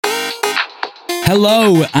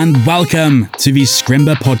Hello and welcome to the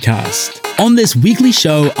Scrimba podcast. On this weekly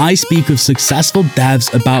show, I speak with successful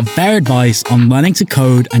devs about their advice on learning to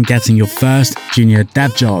code and getting your first junior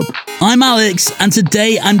dev job. I'm Alex, and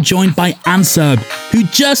today I'm joined by Ansub, who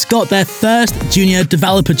just got their first junior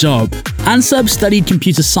developer job. Ansub studied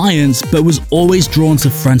computer science, but was always drawn to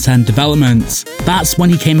front-end development. That's when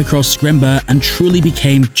he came across Scrimba and truly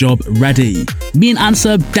became job ready. Me and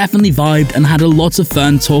Ansub definitely vibed and had a lot of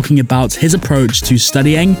fun talking about his approach to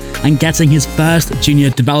studying and getting his first junior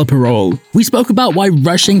developer role. We spoke about why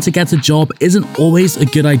rushing to get a job isn't always a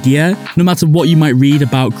good idea, no matter what you might read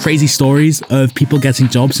about crazy stories of people getting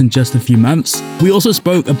jobs in just a few months. We also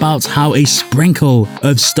spoke about how a sprinkle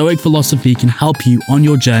of Stoic philosophy can help you on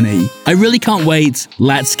your journey. I really can't wait.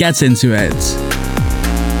 Let's get into it.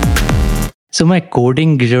 So my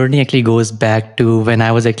coding journey actually goes back to when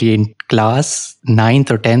I was actually in class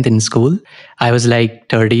 9th or 10th in school. I was like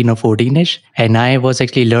 13 or 14ish, and I was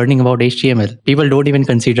actually learning about HTML. People don't even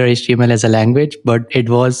consider HTML as a language, but it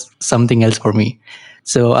was something else for me.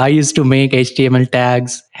 So I used to make HTML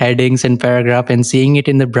tags, headings, and paragraph, and seeing it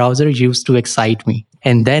in the browser used to excite me.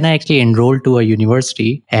 And then I actually enrolled to a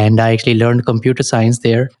university and I actually learned computer science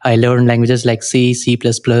there. I learned languages like C, C++,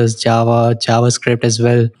 Java, JavaScript as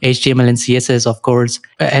well, HTML and CSS, of course,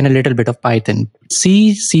 and a little bit of Python.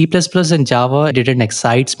 C, C++, and Java didn't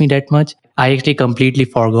excite me that much. I actually completely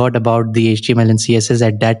forgot about the HTML and CSS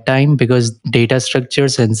at that time because data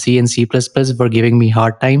structures and C and C++ were giving me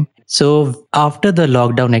hard time. So after the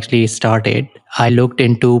lockdown actually started, I looked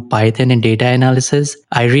into Python and data analysis.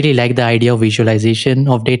 I really like the idea of visualization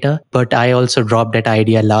of data, but I also dropped that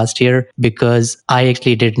idea last year because I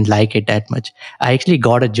actually didn't like it that much. I actually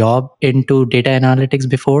got a job into data analytics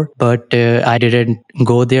before, but I didn't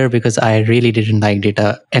go there because I really didn't like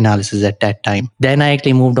data analysis at that time. Then I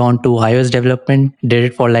actually moved on to iOS development, did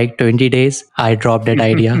it for like 20 days. I dropped that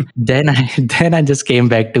idea. Then I just came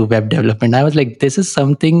back to web development. I was like, this is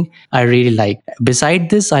something I really like.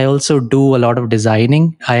 Beside this, I also do a lot of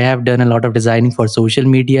designing. I have done a lot of designing for social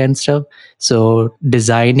media and stuff. So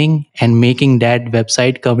designing and making that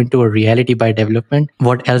website come into a reality by development,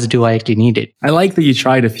 what else do I actually need it? I like that you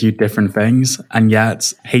tried a few different things, and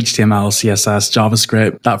yet HTML, CSS,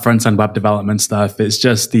 JavaScript, that front-end web development stuff, it's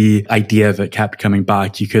just the idea that kept coming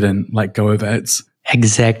back. You couldn't let go of it.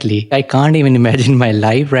 Exactly. I can't even imagine my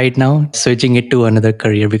life right now switching it to another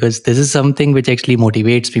career because this is something which actually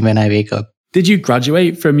motivates me when I wake up. Did you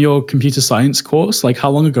graduate from your computer science course? Like, how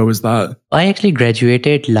long ago was that? I actually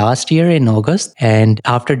graduated last year in August. And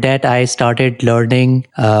after that, I started learning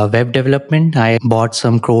web development. I bought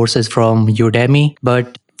some courses from Udemy.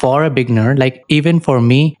 But for a beginner, like even for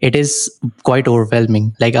me, it is quite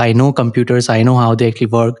overwhelming. Like I know computers, I know how they actually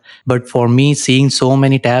work. But for me, seeing so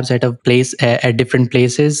many tabs at a place at different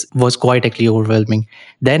places was quite actually overwhelming.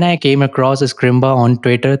 Then I came across Scrimba on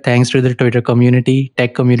Twitter, thanks to the Twitter community.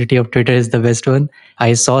 Tech community of Twitter is the best one.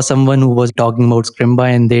 I saw someone who was talking about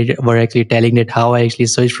Scrimba and they were actually telling that how I actually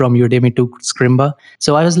switched from Udemy to Scrimba.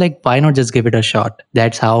 So I was like, why not just give it a shot?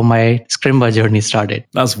 That's how my Scrimba journey started.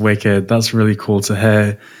 That's wicked. That's really cool to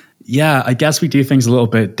hear. Yeah, I guess we do things a little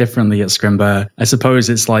bit differently at Scrimba. I suppose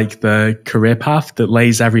it's like the career path that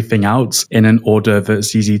lays everything out in an order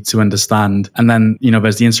that's easy to understand. And then,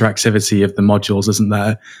 there's the interactivity of the modules, isn't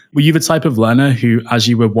there? Were you the type of learner who, as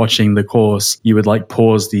you were watching the course, you would like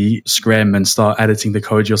pause the scrim and start editing the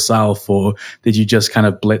code yourself? Or did you just kind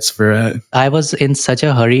of blitz through it? I was in such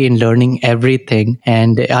a hurry in learning everything.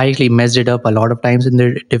 And I actually messed it up a lot of times in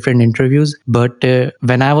the different interviews. But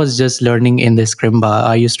when I was just learning in the Scrimba,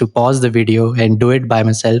 I used to pause the video and do it by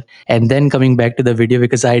myself and then coming back to the video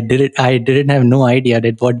because I didn't have no idea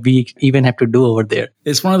that what we even have to do over there.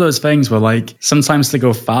 It's one of those things where like sometimes to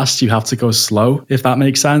go fast you have to go slow, if that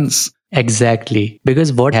makes sense. Exactly.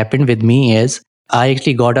 Because what happened with me is I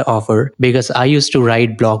actually got an offer because I used to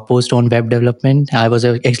write blog posts on web development. I was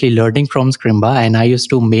actually learning from Scrimba and I used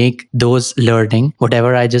to make those learning,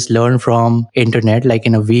 whatever I just learned from internet, like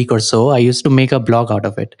in a week or so, I used to make a blog out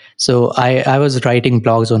of it. So I was writing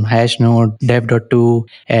blogs on Hashnode, Dev.to,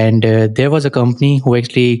 and there was a company who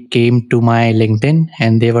actually came to my LinkedIn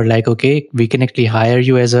and they were like, okay, we can actually hire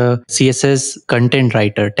you as a CSS content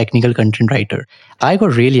writer, technical content writer. I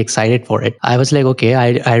got really excited for it. I was like, okay,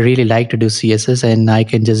 I really like to do CSS. course and I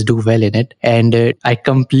can just do well in it. And I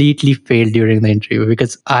completely failed during the interview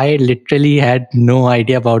because I literally had no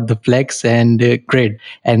idea about the flex and grid,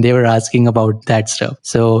 and they were asking about that stuff.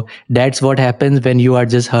 So that's what happens when you are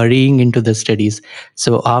just hurrying into the studies.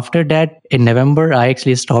 So after that, in November, I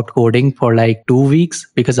actually stopped coding for like 2 weeks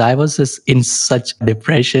because I was just in such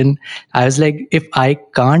depression. I was like, if I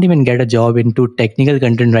can't even get a job into technical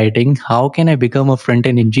content writing, how can I become a front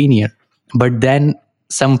end engineer? But then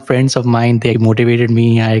some friends of mine, they motivated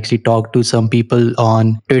me. I actually talked to some people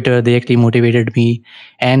on Twitter. They actually motivated me.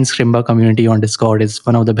 And Scrimba community on Discord is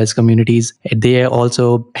one of the best communities. They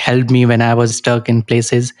also helped me when I was stuck in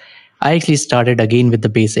places. I actually started again with the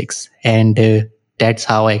basics. And that's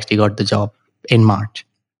how I actually got the job in March.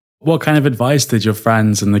 What kind of advice did your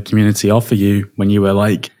friends and the community offer you when you were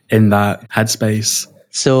like in that headspace?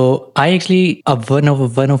 So I actually, one of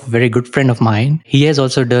a very good friend of mine, he has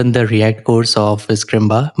also done the React course of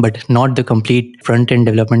Scrimba, but not the complete front end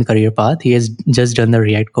development career path. He has just done the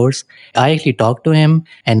React course. I actually talked to him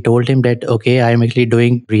and told him that, okay, I'm actually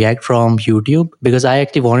doing React from YouTube because I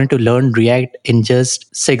actually wanted to learn React in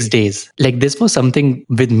just 6 days. Like this was something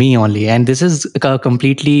with me only. And this is a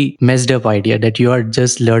completely messed up idea that you are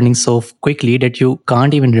just learning so quickly that you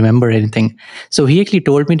can't even remember anything. So he actually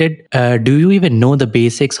told me that, do you even know the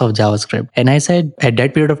basics of JavaScript? And I said, at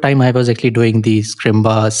that period of time, I was actually doing the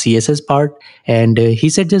Scrimba CSS part. And he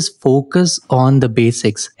said, just focus on the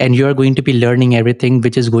basics and you are going to be learning everything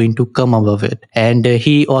which is going to come above it. And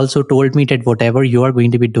he also told me that whatever you are going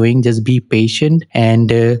to be doing, just be patient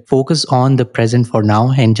and focus on the present for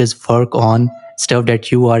now and just work on stuff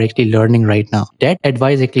that you are actually learning right now. That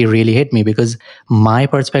advice actually really hit me because my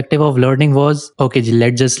perspective of learning was, okay,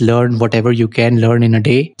 let's just learn whatever you can learn in a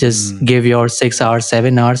day. Just give your 6 hours,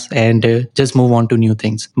 7 hours and just move on to new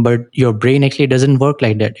things. But your brain actually doesn't work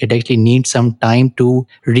like that. It actually needs some time to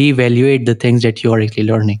reevaluate the things that you are actually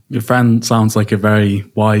learning. Your friend sounds like a very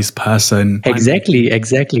wise person.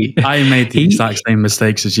 Exactly. I made the exact same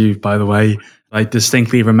mistakes as you, by the way. I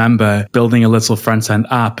distinctly remember building a little front-end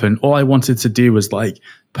app, and all I wanted to do was like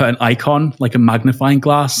put an icon, like a magnifying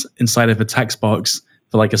glass, inside of a text box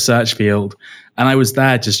for like a search field. And I was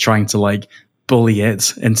there just trying to like bully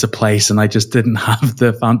it into place, and I just didn't have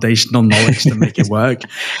the foundational knowledge to make it work.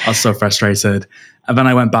 I was so frustrated. And then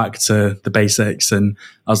I went back to the basics and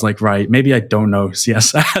I was like, right, maybe I don't know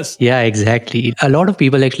CSS. Yeah, exactly. A lot of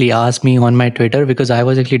people actually ask me on my Twitter because I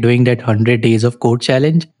was actually doing that 100 days of code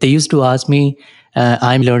challenge. They used to ask me,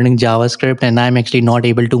 I'm learning JavaScript and I'm actually not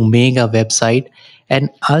able to make a website.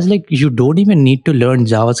 And I was like, you don't even need to learn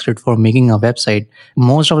JavaScript for making a website.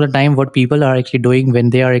 Most of the time, what people are actually doing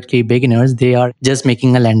when they are actually beginners, they are just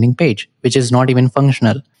making a landing page, which is not even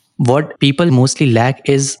functional. What people mostly lack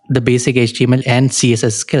is the basic HTML and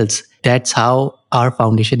CSS skills. That's how our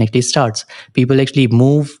foundation actually starts. People actually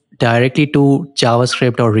move directly to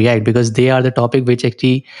JavaScript or React because they are the topic which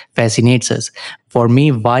actually fascinates us. For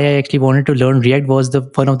me, why I actually wanted to learn React was the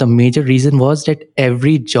one of the major reason was that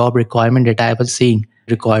every job requirement that I was seeing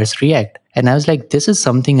requires React. And I was like, this is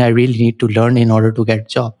something I really need to learn in order to get a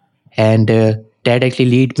job. And that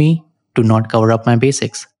actually led me to not cover up my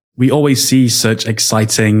basics. We always see such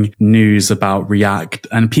exciting news about React,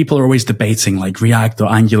 and people are always debating like React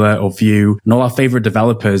or Angular or Vue. And all our favorite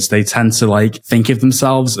developers, they tend to like think of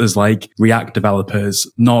themselves as like React developers,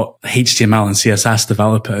 not HTML and CSS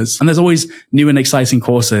developers. And there's always new and exciting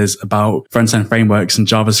courses about front-end frameworks and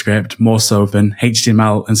JavaScript more so than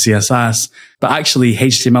HTML and CSS. But actually,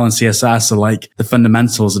 HTML and CSS are like the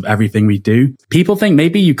fundamentals of everything we do. People think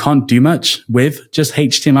maybe you can't do much with just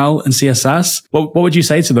HTML and CSS. What would you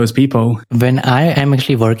say to those people? When I am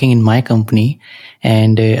actually working in my company,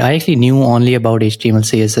 and I actually knew only about HTML,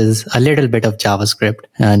 CSS, a little bit of JavaScript,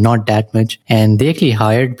 not that much. And they actually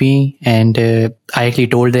hired me, and I actually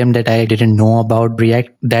told them that I didn't know about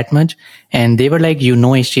React that much. And they were like, you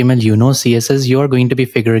know HTML, you know CSS, you are going to be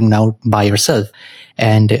figuring out by yourself.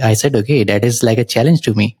 And I said, okay, that is like a challenge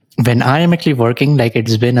to me. When I am actually working, like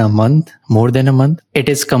it's been a month, more than a month, it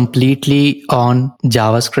is completely on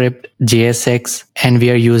JavaScript, JSX, and we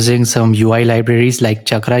are using some UI libraries like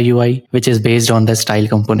Chakra UI, which is based on the style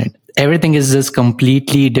component. Everything is just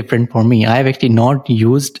completely different for me. I have actually not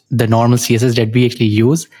used the normal CSS that we actually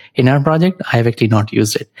use in our project. I have actually not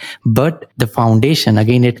used it. But the foundation,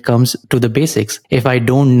 again, it comes to the basics. If I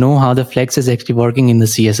don't know how the flex is actually working in the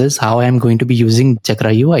CSS, how I am going to be using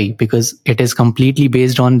Chakra UI? Because it is completely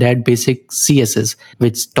based on that basic CSS,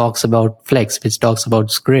 which talks about flex, which talks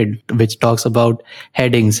about grid, which talks about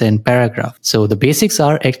headings and paragraph. So the basics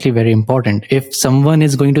are actually very important. If someone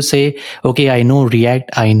is going to say, okay, I know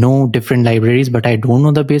React, I know different libraries, but I don't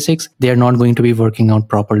know the basics, they are not going to be working out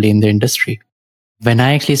properly in the industry. When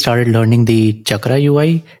I actually started learning the Chakra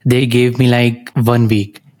UI, they gave me like 1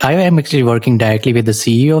 week. I am actually working directly with the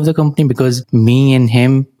CEO of the company because me and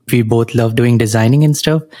him, we both love doing designing and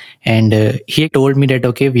stuff. And he told me that,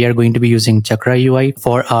 okay, we are going to be using Chakra UI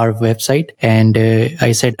for our website. And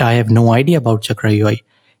I said, I have no idea about Chakra UI.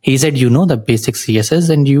 He said, you know the basic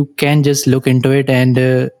CSS and you can just look into it, and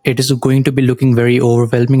it is going to be looking very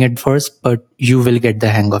overwhelming at first, but you will get the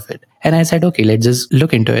hang of it. And I said, okay, let's just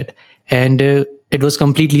look into it. And it was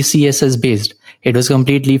completely CSS based. It was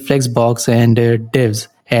completely Flexbox and divs.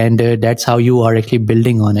 And that's how you are actually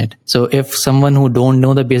building on it. So if someone who don't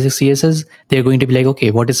know the basic CSS, they're going to be like, okay,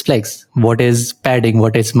 what is flex? What is padding?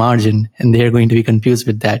 What is margin? And they're going to be confused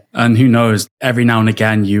with that. And who knows, every now and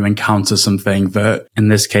again, you encounter something that, in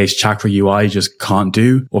this case, Chakra UI just can't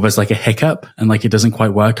do, or there's like a hiccup and like it doesn't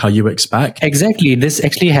quite work how you expect. Exactly. This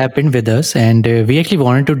actually happened with us, and we actually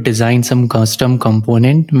wanted to design some custom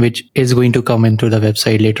component, which is going to come into the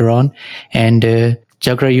website later on. And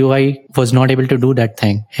Chakra UI was not able to do that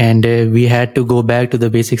thing. And we had to go back to the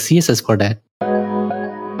basic CSS for that.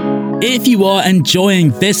 If you are enjoying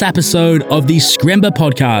this episode of the Scrimba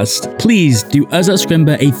podcast, please do us at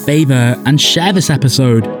Scrimba a favor and share this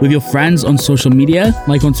episode with your friends on social media,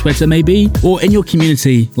 like on Twitter maybe, or in your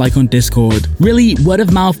community, like on Discord. Really, word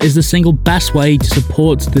of mouth is the single best way to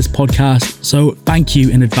support this podcast, so thank you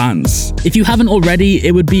in advance. If you haven't already,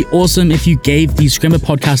 it would be awesome if you gave the Scrimba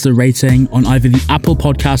podcast a rating on either the Apple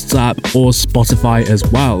Podcasts app or Spotify as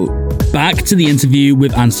well. Back to the interview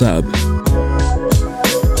with Ansub.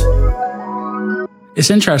 It's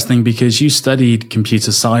interesting because you studied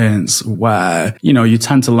computer science where, you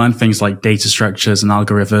tend to learn things like data structures and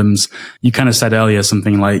algorithms. You kind of said earlier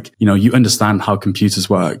something like, you understand how computers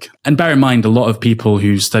work. And bear in mind, a lot of people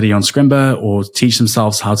who study on Scrimba or teach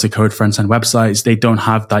themselves how to code front-end websites, they don't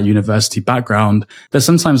have that university background. They're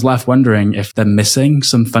sometimes left wondering if they're missing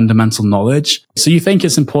some fundamental knowledge. So you think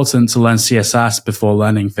it's important to learn CSS before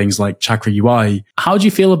learning things like Chakra UI. How do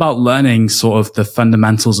you feel about learning sort of the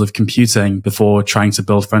fundamentals of computing before trying to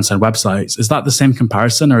build front-end websites? Is that the same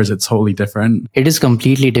comparison or is it totally different? It is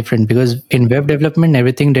completely different because in web development,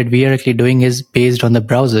 everything that we are actually doing is based on the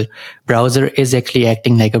browser. Browser is actually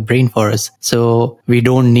acting like a brain for us. So we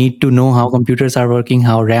don't need to know how computers are working,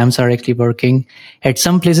 how RAMs are actually working. At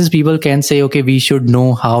some places, people can say, okay, we should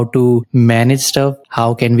know how to manage stuff.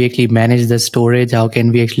 How can we actually manage the storage? How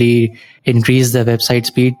can we actually increase the website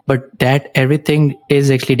speed? But that everything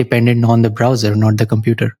is actually dependent on the browser, not the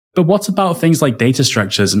computer. But what about things like data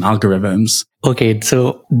structures and algorithms? Okay,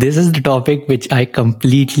 so this is the topic which I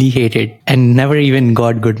completely hated and never even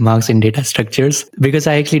got good marks in data structures because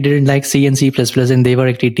I actually didn't like C and C++ and they were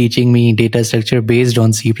actually teaching me data structure based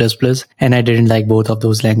on C++ and I didn't like both of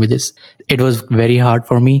those languages. It was very hard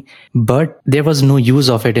for me, but there was no use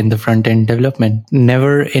of it in the front-end development.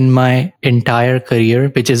 Never in my entire career,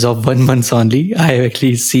 which is of 1 month only, I have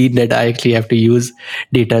actually seen that I actually have to use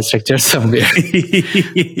data structure somewhere.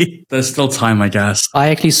 There's still time, I guess. I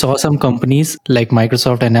actually saw some companies like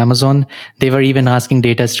Microsoft and Amazon. They were even asking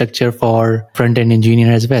data structure for front-end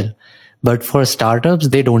engineer as well. But for startups,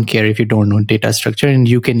 they don't care if you don't know data structure and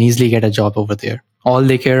you can easily get a job over there. All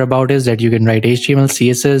they care about is that you can write HTML,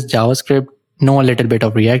 CSS, JavaScript, know a little bit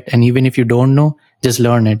of React. And even if you don't know, just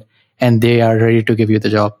learn it. And they are ready to give you the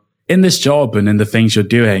job. In this job and in the things you're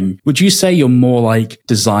doing, would you say you're more like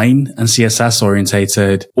design and CSS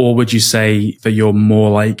orientated, or would you say that you're more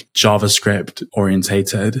like JavaScript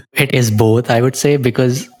orientated? It is both, I would say,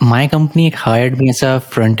 because my company hired me as a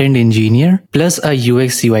front-end engineer plus a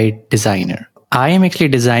UX UI designer. I am actually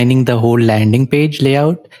designing the whole landing page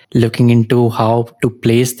layout, looking into how to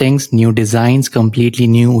place things, new designs, completely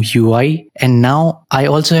new UI. And now I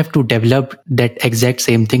also have to develop that exact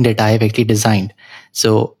same thing that I have actually designed.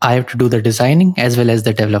 So I have to do the designing as well as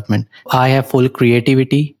the development. I have full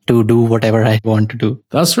creativity to do whatever I want to do.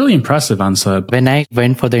 That's really impressive, Ansub. When I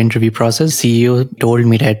went for the interview process, CEO told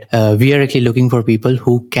me that we are actually looking for people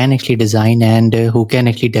who can actually design and who can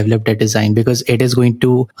actually develop that design because it is going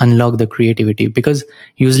to unlock the creativity. Because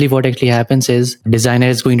usually what actually happens is designer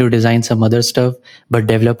is going to design some other stuff, but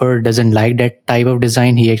developer doesn't like that type of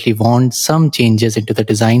design. He actually wants some changes into the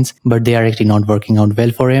designs, but they are actually not working out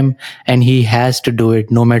well for him. And he has to do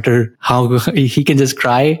it no matter how he can just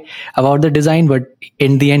cry about the design, but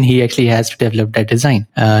in the end, he actually has to develop that design.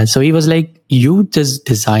 So he was like, you just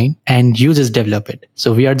design and you just develop it.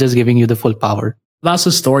 So we are just giving you the full power. That's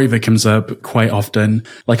a story that comes up quite often.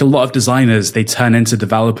 Like a lot of designers, they turn into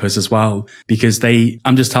developers as well because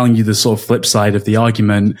I'm just telling you the sort of flip side of the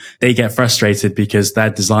argument. They get frustrated because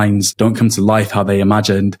their designs don't come to life how they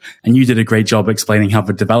imagined. And you did a great job explaining how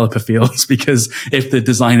the developer feels because if the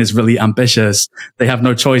design is really ambitious, they have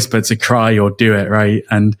no choice but to cry or do it, right?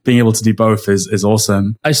 And being able to do both is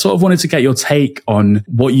awesome. I sort of wanted to get your take on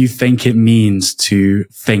what you think it means to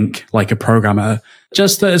think like a programmer.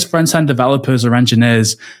 Just that as front-end developers or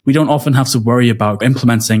engineers, we don't often have to worry about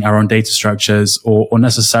implementing our own data structures or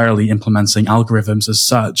necessarily implementing algorithms as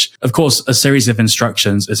such. Of course, a series of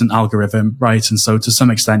instructions is an algorithm, right? And so to some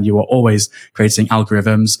extent, you are always creating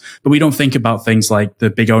algorithms, but we don't think about things like the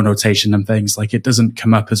big O notation and things like it doesn't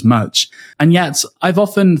come up as much. And yet I've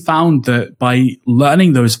often found that by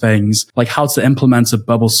learning those things, like how to implement a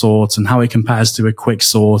bubble sort and how it compares to a quick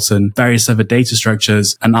sort and various other data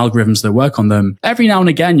structures and algorithms that work on them, every now and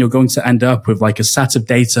again, you're going to end up with like a set of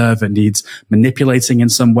data that needs manipulating in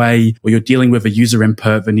some way, or you're dealing with a user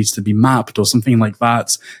input that needs to be mapped or something like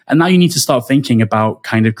that. And now you need to start thinking about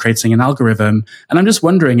kind of creating an algorithm. And I'm just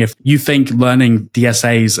wondering if you think learning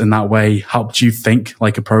DSAs in that way helped you think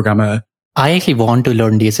like a programmer. I actually want to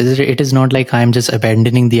learn DSA. It is not like I'm just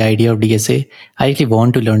abandoning the idea of DSA. I actually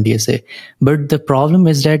want to learn DSA. But the problem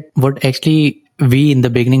is that what actually we in the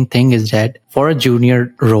beginning think is that for a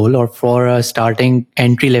junior role or for a starting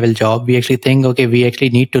entry level job, we actually think, okay, we actually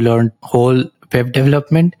need to learn whole web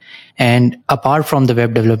development. And apart from the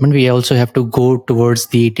web development, we also have to go towards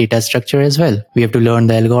the data structure as well. We have to learn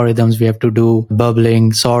the algorithms. We have to do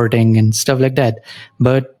bubbling, sorting and stuff like that.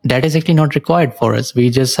 But that is actually not required for us. We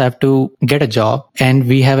just have to get a job and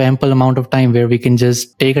we have ample amount of time where we can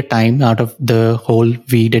just take a time out of the whole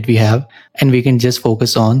week that we have and we can just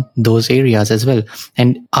focus on those areas as well.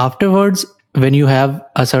 And afterwards, when you have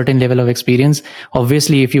a certain level of experience,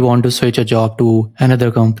 obviously, if you want to switch a job to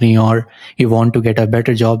another company or you want to get a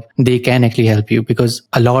better job, they can actually help you because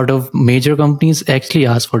a lot of major companies actually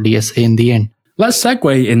ask for DSA in the end. Let's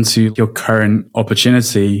segue into your current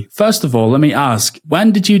opportunity. First of all, let me ask,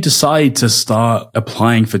 when did you decide to start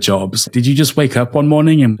applying for jobs? Did you just wake up one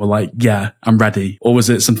morning and were like, yeah, I'm ready? Or was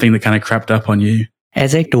it something that kind of crept up on you?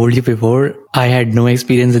 As I told you before, I had no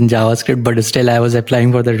experience in JavaScript, but still I was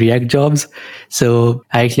applying for the React jobs. So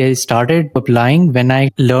I actually started applying when I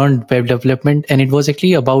learned web development, and it was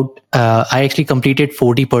actually about, I actually completed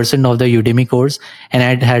 40% of the Udemy course and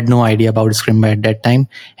I had no idea about Scrum at that time.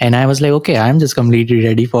 And I was like, okay, I'm just completely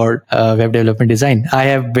ready for web development design. I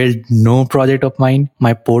have built no project of mine.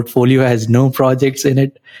 My portfolio has no projects in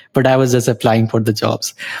it, but I was just applying for the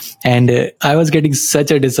jobs. And I was getting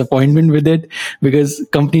such a disappointment with it because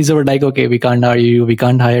companies were like, okay, we can't hire you. We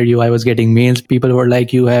can't hire you. I was getting mails. People were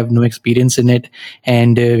like, you have no experience in it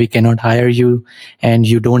and we cannot hire you and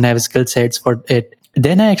you don't have skill sets for it.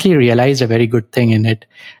 Then I actually realized a very good thing in it.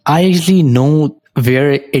 I actually know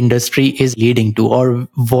where industry is leading to or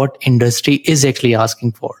what industry is actually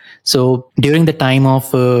asking for. So during the time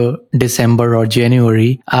of December or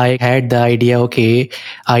January, I had the idea, okay,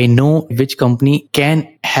 I know which company can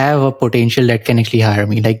have a potential that can actually hire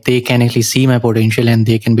me. Like they can actually see my potential and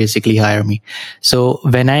they can basically hire me. So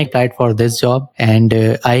when I applied for this job and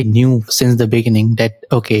I knew since the beginning that,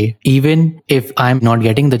 okay, even if I'm not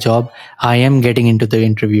getting the job, I am getting into the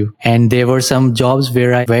interview. And there were some jobs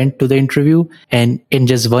where I went to the interview and in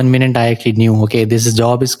just 1 minute, I actually knew, okay, this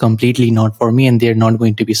job is completely not for me and they're not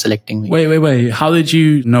going to be selecting me. Wait. How did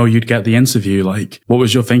you know you'd get the interview? Like, what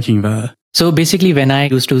was your thinking there? So basically, when I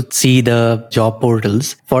used to see the job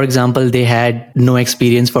portals, for example, they had no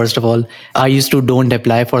experience. First of all, I used to don't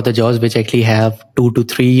apply for the jobs which actually have 2 to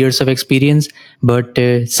 3 years of experience. But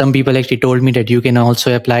some people actually told me that you can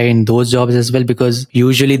also apply in those jobs as well, because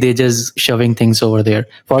usually they're just shoving things over there.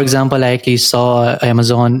 For example, I actually saw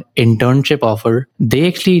Amazon internship offer. They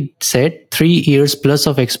actually said 3 years plus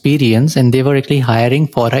of experience and they were actually hiring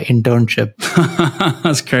for an internship.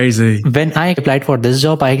 That's crazy. When I applied for this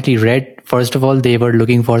job, I actually read, first of all, they were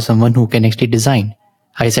looking for someone who can actually design.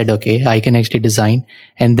 I said, okay, I can actually design.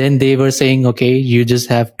 And then they were saying, okay, you just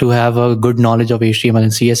have to have a good knowledge of HTML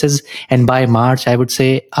and CSS. And by March, I would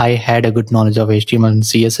say I had a good knowledge of HTML and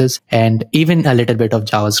CSS and even a little bit of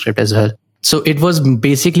JavaScript as well. So it was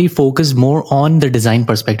basically focused more on the design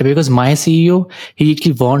perspective because my CEO, he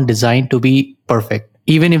actually want design to be perfect.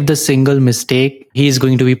 Even if the single mistake, he is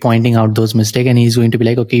going to be pointing out those mistakes and he's going to be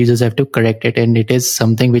like, okay, you just have to correct it. And it is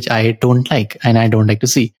something which I don't like and I don't like to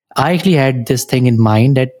see. I actually had this thing in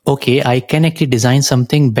mind that, okay, I can actually design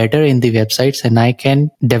something better in the websites and I can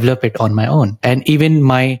develop it on my own. And even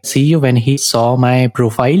my CEO, when he saw my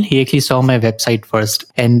profile, he actually saw my website first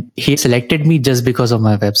and he selected me just because of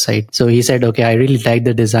my website. So he said, okay, I really like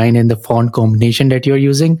the design and the font combination that you're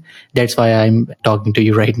using. That's why I'm talking to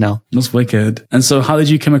you right now. That's wicked. And so how did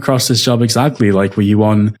you come across this job exactly? Like, were you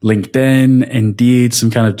on LinkedIn, Indeed,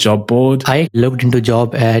 some kind of job board? I looked into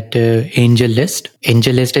job at AngelList.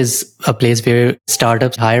 AngelList is a place where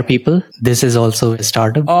startups hire people. This is also a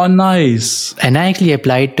startup. Oh, nice. And I actually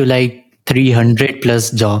applied to like 300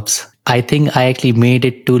 plus jobs. I think I actually made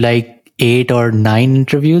it to like 8 or 9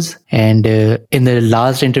 interviews. And in the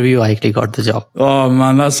last interview, I actually got the job. Oh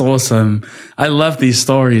man, that's awesome. I love these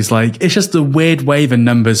stories. Like, it's just the weird way the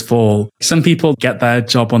numbers fall. Some people get their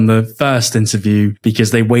job on the first interview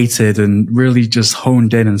because they waited and really just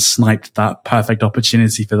honed in and sniped that perfect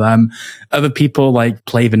opportunity for them. Other people like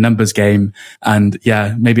play the numbers game. And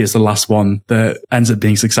yeah, maybe it's the last one that ends up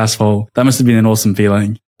being successful. That must have been an awesome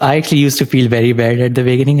feeling. I actually used to feel very bad at the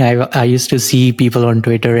beginning. I used to see people on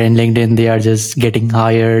Twitter and LinkedIn, they are just getting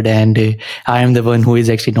hired and I am the one who is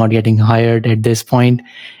actually not getting hired at this point.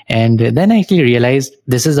 And then I actually realized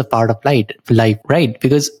this is a part of life, right?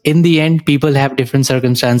 Because in the end, people have different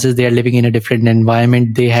circumstances. They are living in a different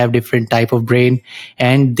environment. They have different type of brain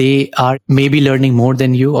and they are maybe learning more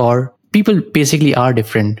than you, or people basically are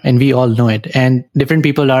different and we all know it, and different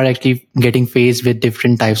people are actually getting faced with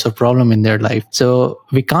different types of problem in their life. So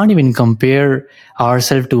we can't even compare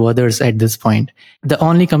ourselves to others at this point. The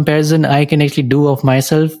only comparison I can actually do of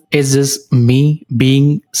myself is just me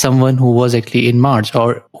being someone who was actually in March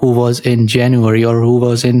or who was in January or who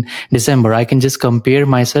was in December. I can just compare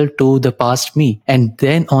myself to the past me and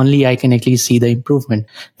then only I can actually see the improvement.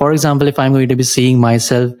 For example, if I'm going to be seeing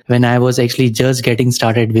myself when I was actually just getting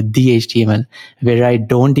started with the HTML, where I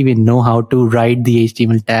don't even know how to write the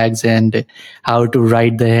HTML tags and how to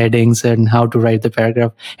write the headings and how to write the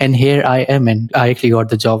paragraph. And here I am, and I actually got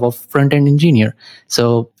the job of front-end engineer.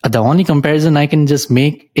 So the only comparison I can just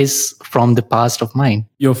make is from the past of mine.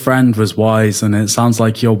 Your friend was wise, and it sounds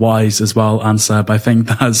like you're wise as well, Ansub. I think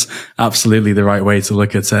that's absolutely the right way to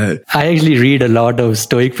look at it. I actually read a lot of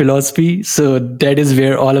Stoic philosophy, so that is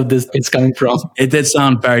where all of this is coming from. It did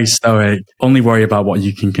sound very stoic. Only worry about what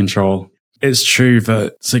you can control. It's true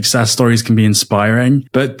that success stories can be inspiring,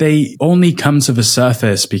 but they only come to the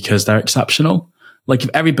surface because they're exceptional. Like,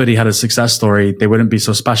 if everybody had a success story, they wouldn't be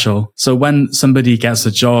so special. So when somebody gets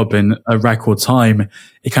a job in a record time,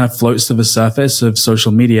 it kind of floats to the surface of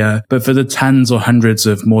social media. But for the tens or hundreds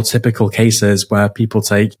of more typical cases where people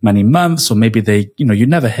take many months, or maybe you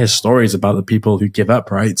never hear stories about the people who give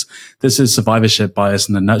up, right? This is survivorship bias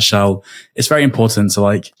in a nutshell. It's very important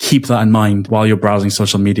to keep that in mind while you're browsing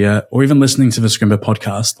social media or even listening to the Scrimba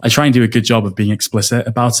podcast. I try and do a good job of being explicit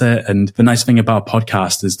about it. And the nice thing about a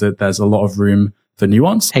podcast is that there's a lot of room for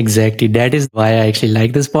nuance. Exactly. That is why I actually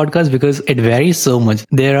like this podcast, because it varies so much.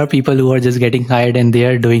 There are people who are just getting hired and they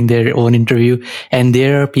are doing their own interview. And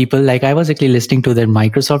there are people, like I was actually listening to their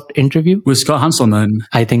Microsoft interview. With Scott Hanselman.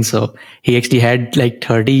 I think so. He actually had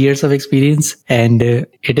 30 years of experience, and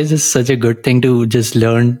it is just such a good thing to just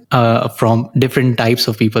learn from different types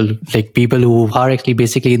of people, like people who are actually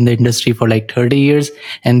basically in the industry for 30 years.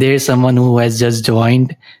 And there's someone who has just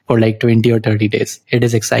joined for 20 or 30 days. It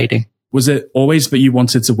is exciting. Was it always that you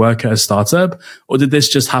wanted to work at a startup, or did this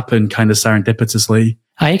just happen kind of serendipitously?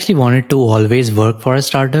 I actually wanted to always work for a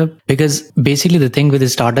startup, because basically the thing with a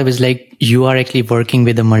startup is you are actually working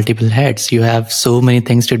with the multiple heads. You have so many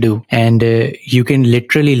things to do, and you can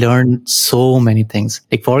literally learn so many things.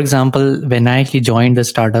 For example, when I actually joined the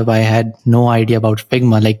startup, I had no idea about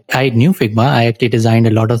Figma. I knew Figma. I actually designed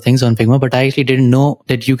a lot of things on Figma, but I actually didn't know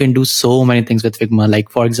that you can do so many things with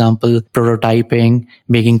Figma. For example, prototyping,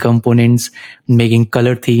 making components, making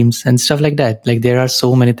color themes and stuff like that. There are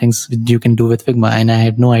so many things you can do with Figma, and I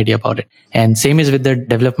had no idea about it. And same is with the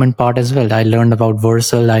development part as well. I learned about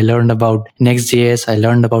Vercel, I learned about Next.js, I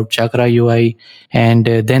learned about Chakra UI, and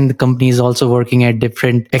then the company is also working at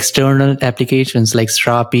different external applications like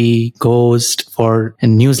Strapi, Ghost for a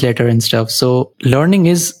newsletter and stuff. So learning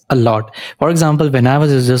is a lot. For example, when I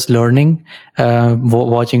was just learning,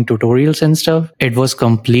 watching tutorials and stuff, it was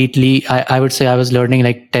completely, I would say I was learning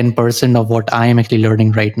 10% of what I am actually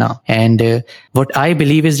learning right now. And what I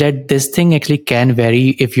believe is that this thing actually can vary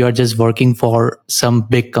scary if you are just working for some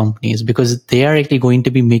big companies, because they are actually going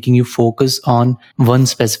to be making you focus on one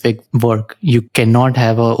specific work. You cannot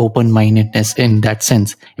have a open-mindedness in that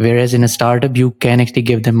sense. Whereas in a startup, you can actually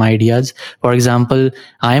give them ideas. For example,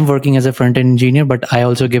 I am working as a front-end engineer, but I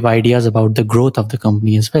also give ideas about the growth of the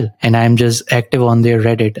company as well. And I'm just active on their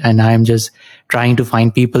Reddit, and I'm just trying to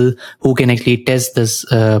find people who can actually test this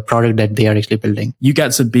product that they are actually building. You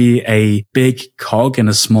get to be a big cog in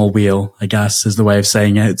a small wheel, I guess is the way of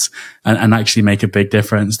saying it, and actually make a big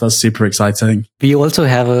difference. That's super exciting. We also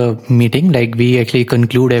have a meeting, like we actually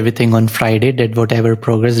conclude everything on Friday, that whatever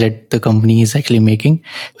progress that the company is actually making.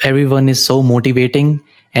 Everyone is so motivating,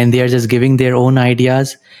 and they are just giving their own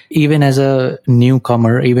ideas. Even as a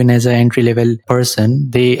newcomer, even as an entry level person,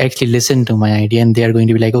 they actually listen to my idea, and they are going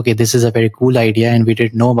to be like, okay, this is a very cool idea and we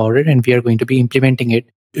didn't know about it, and we are going to be implementing it.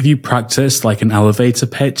 Have you practiced like an elevator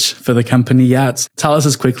pitch for the company yet? Tell us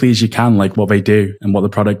as quickly as you can, like what they do and what the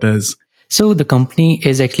product is. So the company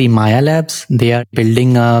is actually Maya Labs. They are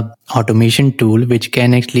building a automation tool which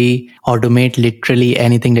can actually automate literally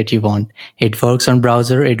anything that you want. It works on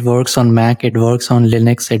browser, it works on Mac, it works on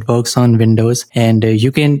Linux, it works on Windows, and you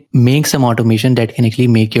can make some automation that can actually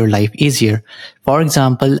make your life easier. For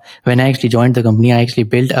example, when I actually joined the company, I actually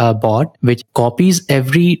built a bot which copies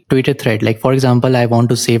every Twitter thread. Like, for example, I want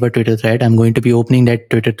to save a Twitter thread. I'm going to be opening that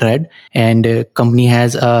Twitter thread, and company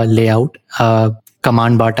has a layout,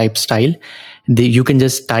 command bar type style. You can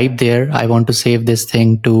just type there, I want to save this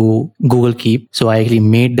thing to Google Keep. So I actually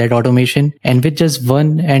made that automation, and with just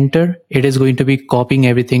one enter, it is going to be copying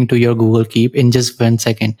everything to your Google Keep in just 1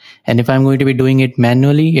 second. And if I'm going to be doing it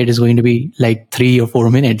manually, it is going to be like 3 or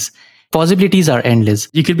 4 minutes. Possibilities are endless.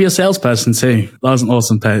 You could be a salesperson too. That was an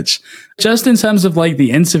awesome pitch. Just in terms of like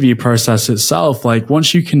the interview process itself, like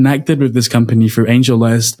once you connected with this company through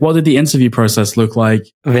AngelList, what did the interview process look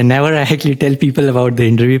like? Whenever I actually tell people about the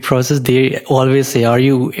interview process, they always say, are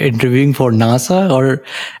you interviewing for NASA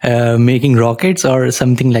or making rockets or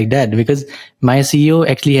something like that? Because my CEO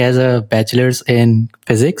actually has a bachelor's in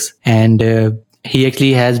physics, and he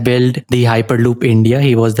actually has built the Hyperloop India.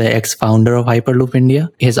 He was the ex-founder of Hyperloop India.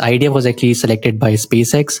 His idea was actually selected by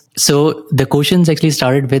SpaceX. So the questions actually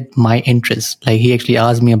started with my interest. Like, he actually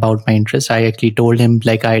asked me about my interest. I actually told him,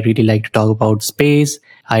 like, I really like to talk about space.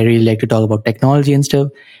 I really like to talk about technology and stuff.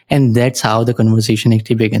 And that's how the conversation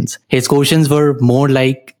actually begins. His questions were more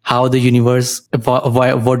like how the universe,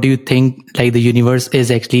 what do you think, like the universe is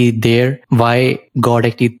actually there? Why God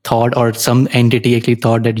actually thought, or some entity actually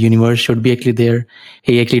thought that universe should be actually there.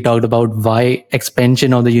 He actually talked about why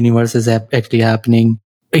expansion of the universe is actually happening.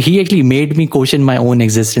 He actually made me question my own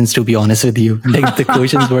existence, to be honest with you. Like, the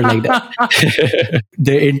questions were like that.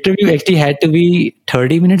 The interview actually had to be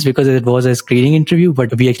 30 minutes because it was a screening interview,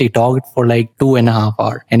 but we actually talked for like 2.5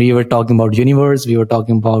 hours. And we were talking about universe, we were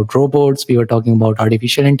talking about robots, we were talking about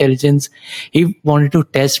artificial intelligence. He wanted to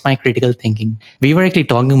test my critical thinking. We were actually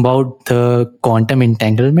talking about the quantum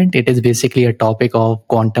entanglement. It is basically a topic of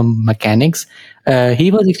quantum mechanics. He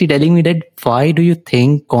was actually telling me that, why do you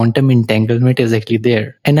think quantum entanglement is actually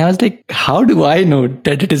there? And I was like, how do I know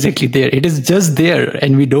that it is actually there? It is just there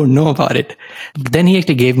and we don't know about it. But then he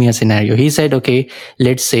actually gave me a scenario. He said, okay,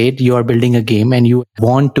 let's say you are building a game and you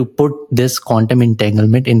want to put this quantum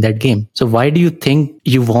entanglement in that game. So why do you think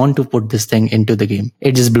you want to put this thing into the game?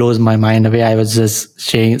 It just blows my mind away. I was just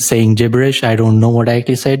saying gibberish. I don't know what I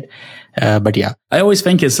actually said. But yeah. I always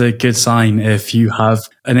think it's a good sign if you have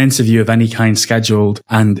an interview of any kind scheduled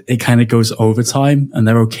and it kind of goes overtime and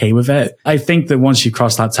they're okay with it. I think that once you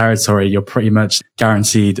cross that territory, you're pretty much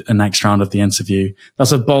guaranteed a next round of the interview.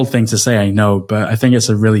 That's a bold thing to say, I know, but I think it's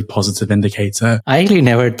a really positive indicator. I actually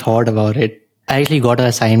never thought about it. I actually got an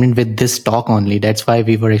assignment with this talk only. That's why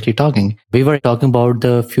we were actually talking. We were talking about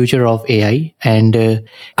the future of AI. And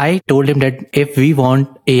I told him that if we want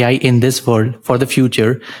AI in this world for the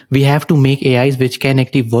future, we have to make AIs which can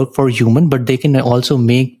actually work for human, but they can also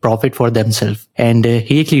make profit for themselves. And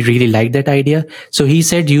he actually really liked that idea. So he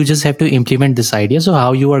said, you just have to implement this idea. So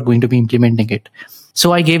how you are going to be implementing it?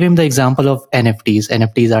 So I gave him the example of NFTs.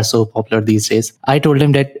 NFTs are so popular these days. I told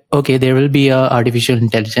him that, okay, there will be a artificial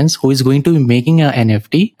intelligence who is going to be making an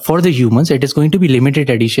NFT for the humans. It is going to be limited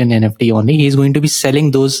edition NFT only. He is going to be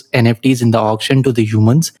selling those NFTs in the auction to the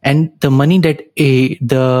humans. And the money that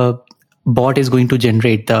the bot is going to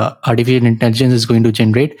generate, the artificial intelligence is going to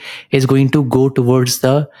generate, is going to go towards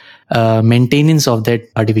the maintenance of that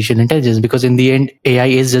artificial intelligence, because in the end, AI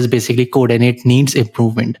is just basically code and it needs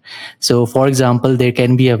improvement. So for example, there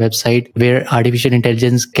can be a website where artificial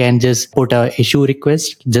intelligence can just put a issue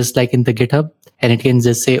request, just like in the GitHub, and it can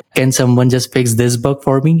just say, can someone just fix this bug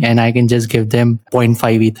for me? And I can just give them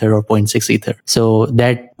 0.5 ether or zero point 0.6 ether. So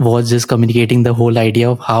that was just communicating the whole idea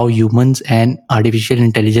of how humans and artificial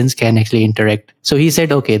intelligence can actually interact. So he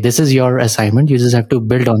said, okay, this is your assignment. You just have to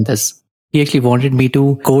build on this. He actually wanted me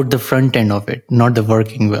to code the front end of it, not the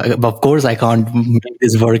working. Of course, I can't make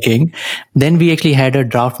this working. Then we actually had a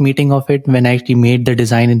draft meeting of it when I actually made the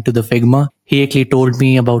design into the Figma. He actually told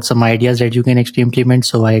me about some ideas that you can actually implement.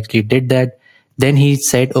 So I actually did that. Then he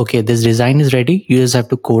said, okay, this design is ready. You just have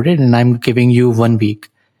to code it, and I'm giving you 1 week.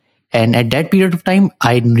 And at that period of time,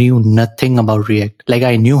 I knew nothing about React. Like,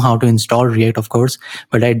 I knew how to install React, of course,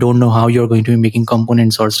 but I don't know how you're going to be making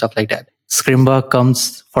components or stuff like that. Scrimba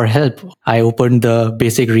comes for help. I opened the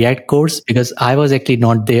basic React course because I was actually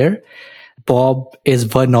not there. Bob is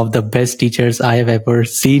one of the best teachers I have ever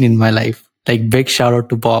seen in my life. Like, big shout out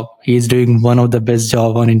to Bob. He's doing one of the best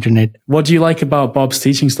job on internet. What do you like about Bob's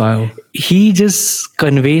teaching style? He just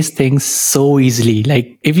conveys things so easily.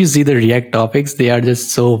 Like, if you see the React topics, they are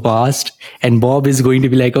just so vast. And Bob is going to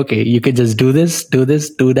be like, okay, you can just do this, do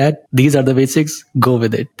that. These are the basics. Go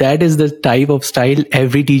with it. That is the type of style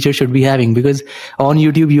every teacher should be having, because on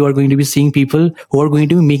YouTube, you are going to be seeing people who are going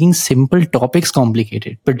to be making simple topics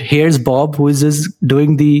complicated. But here's Bob, who is just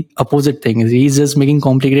doing the opposite thing. He's just making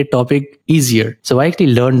complicated topic easier. So I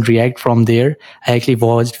actually learned React from there. I actually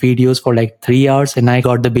watched videos for like 3 hours, and I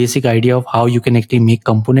got the basic idea of how you can actually make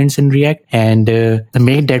components in React, and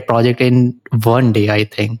made that project in 1 day, I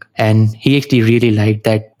think. And he actually really liked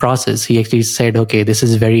that process. He actually said, okay, this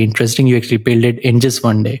is very interesting. You actually build it in just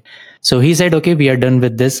 1 day. So he said, okay, we are done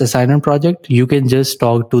with this assignment project. You can just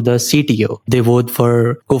talk to the CTO. They both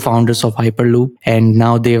were co-founders of Hyperloop, and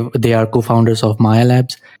now they are co-founders of Maya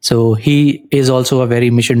Labs. So he is also a very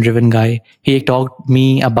mission-driven guy. He talked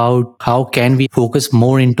me about how can we focus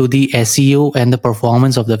more into the SEO and the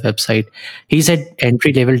performance of the website. He said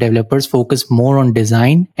entry-level developers focus more on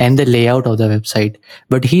design and the layout of the website.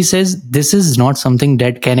 But he says this is not something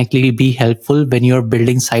that can actually be helpful when you're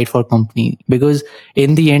building site for company, because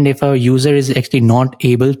in the end, if a user is actually not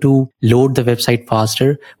able to load the website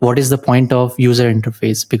faster, what is the point of user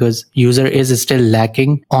interface? Because user is still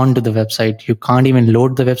lacking onto the website. You can't even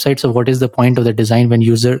load the website. So what is the point of the design when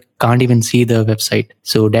user can't even see the website?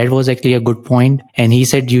 So that was actually a good point. And he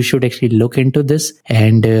said you should actually look into this.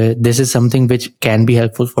 And this is something which can be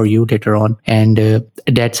helpful for you later on. And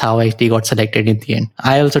that's how I actually got selected in the end.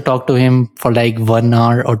 I also talked to him for like 1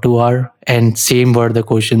 hour or 2 hours. And same were the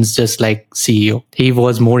questions, just like CEO. He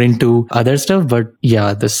was more into other stuff, but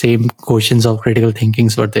yeah, the same questions of critical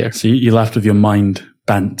thinkings were there. So you left with your mind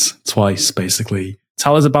bent twice, basically.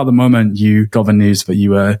 Tell us about the moment you got the news that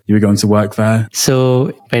you were going to work there.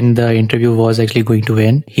 So when the interview was actually going to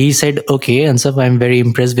end, he said, okay, Ansub, I'm very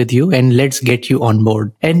impressed with you and let's get you on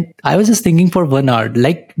board. And I was just thinking for 1 hour,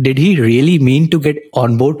 like, did he really mean to get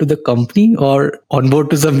on board to the company or on board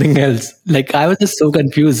to something else? Like, I was just so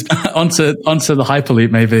confused. onto the Hyperloop,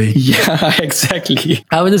 maybe. Yeah, exactly.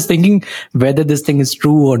 I was just thinking whether this thing is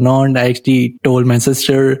true or not. I actually told my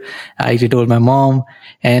sister, I actually told my mom,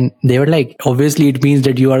 and they were like, obviously it means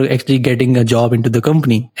that you are actually getting a job into the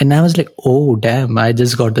company. And I was like, oh, damn, I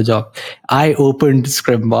just got the job. I opened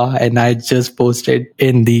Scrimba and I just posted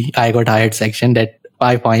in the I got hired section that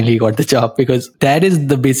I finally got the job, because that is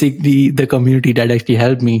basically the community that actually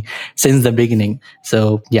helped me since the beginning.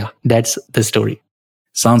 So yeah, that's the story.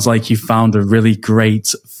 Sounds like you found a really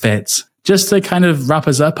great fit. Just to kind of wrap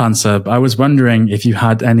us up, Ansub, I was wondering if you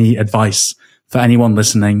had any advice for anyone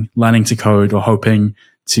listening, learning to code or hoping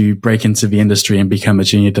to break into the industry and become a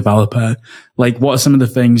junior developer. Like, what are some of the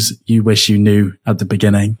things you wish you knew at the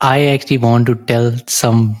beginning? I actually want to tell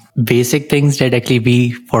some basic things that actually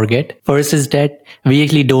we forget. First is that we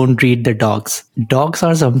actually don't read the docs. Docs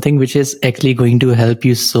are something which is actually going to help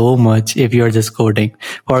you so much if you're just coding.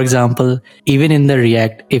 For example, even in the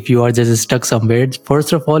React, if you are just stuck somewhere,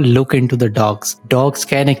 first of all, look into the docs. Docs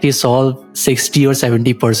can actually solve 60 or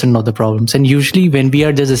 70% of the problems. And usually when we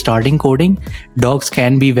are just starting coding, docs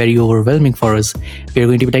can be very overwhelming for us. We're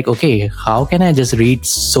going to be like, okay, how can I just read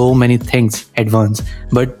so many things at once?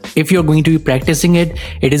 But if you're going to be practicing it,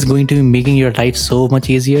 it is going to be making your life so much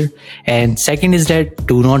easier. And second is that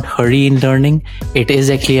do not hurry in learning. It is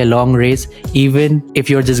actually a long race. Even if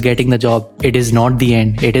you're just getting the job, it is not the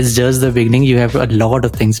end. It is just the beginning. You have a lot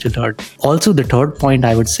of things to learn. Also, the third point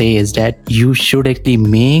I would say is that you should actually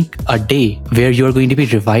make a day where you're going to be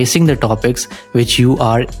revising the topics which you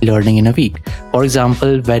are learning in a week. For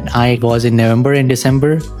example, when I was in November and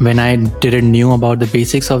December, when I didn't know about the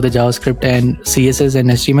basics of the JavaScript and CSS and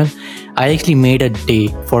HTML, I actually made a day.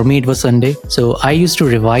 For me, it was Sunday. So I used to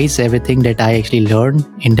revise everything that I actually learned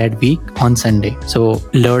in that week on Sunday. So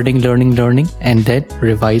learning, and then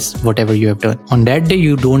revise whatever you have done. On that day,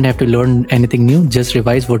 you don't have to learn anything new. Just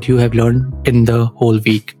revise what you have learned in the whole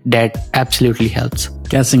week. That absolutely helps.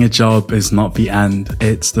 Getting a job is not the end,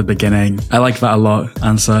 it's the beginning. I like that a lot,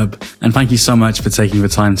 Ansub. And thank you so much for taking the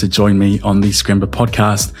time to join me on the Scrimba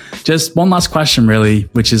podcast. Just one last question really,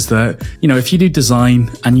 which is that, if you do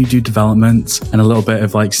design and you do development and a little bit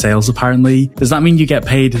of like sales apparently, does that mean you get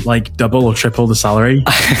paid like double or triple the salary?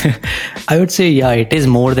 I would say, yeah, it is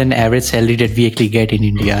more than average salary that we actually get in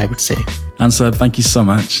India, I would say. Ansub, thank you so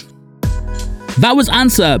much. That was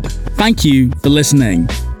Ansub. Thank you for listening.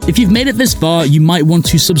 If you've made it this far, you might want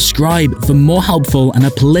to subscribe for more helpful and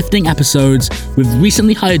uplifting episodes with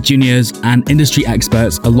recently hired juniors and industry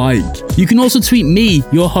experts alike. You can also tweet me,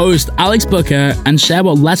 your host, Alex Booker, and share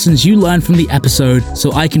what lessons you learned from the episode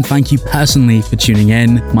so I can thank you personally for tuning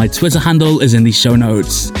in. My Twitter handle is in the show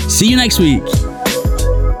notes. See you next week.